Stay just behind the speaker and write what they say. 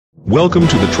Welcome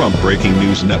to the Trump Breaking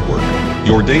News Network,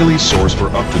 your daily source for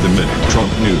up-to-the-minute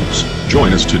Trump news.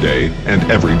 Join us today and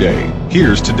every day.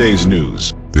 Here's today's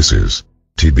news. This is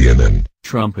TBNN.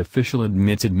 Trump official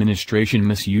admits administration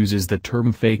misuses the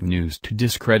term fake news to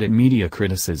discredit media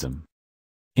criticism.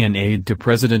 An aide to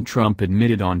President Trump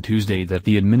admitted on Tuesday that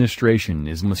the administration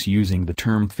is misusing the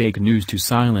term fake news to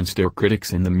silence their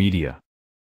critics in the media.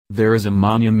 There is a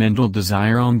monumental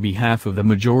desire on behalf of the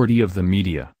majority of the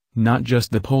media, not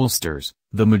just the pollsters,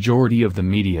 the majority of the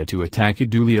media, to attack a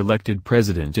duly elected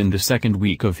president in the second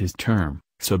week of his term,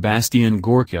 Sebastian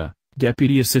Gorka,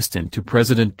 deputy assistant to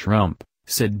President Trump,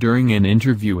 said during an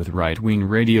interview with right-wing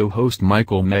radio host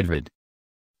Michael Medved.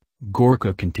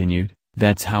 Gorka continued,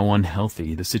 "That's how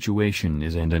unhealthy the situation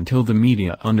is, and until the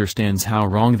media understands how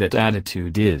wrong that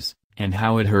attitude is, and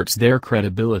how it hurts their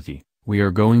credibility, we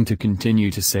are going to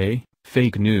continue to say,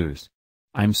 fake news.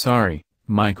 I'm sorry,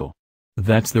 Michael.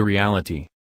 That's the reality."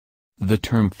 The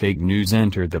term fake news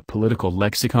entered the political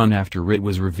lexicon after it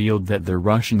was revealed that the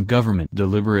Russian government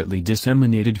deliberately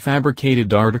disseminated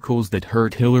fabricated articles that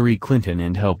hurt Hillary Clinton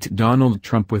and helped Donald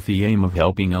Trump with the aim of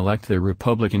helping elect the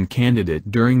Republican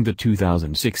candidate during the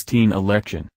 2016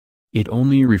 election. It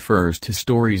only refers to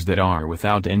stories that are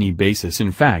without any basis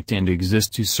in fact and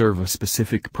exist to serve a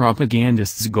specific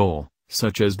propagandist's goal,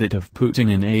 such as that of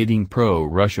Putin in aiding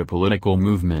pro-Russia political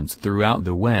movements throughout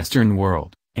the Western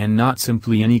world, and not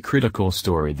simply any critical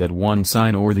story that one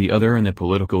side or the other in a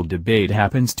political debate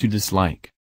happens to dislike.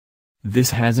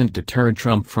 This hasn't deterred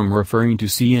Trump from referring to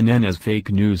CNN as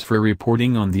fake news for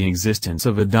reporting on the existence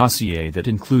of a dossier that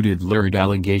included lurid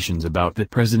allegations about the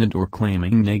president, or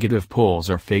claiming negative polls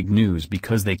are fake news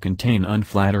because they contain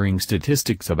unflattering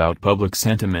statistics about public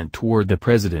sentiment toward the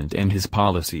president and his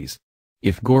policies.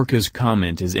 If Gorka's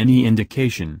comment is any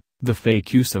indication, the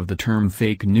fake use of the term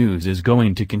fake news is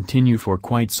going to continue for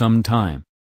quite some time.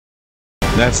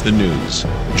 That's the news.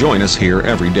 Join us here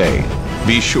every day.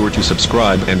 Be sure to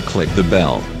subscribe and click the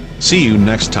bell. See you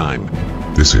next time.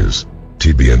 This is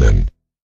TBNN.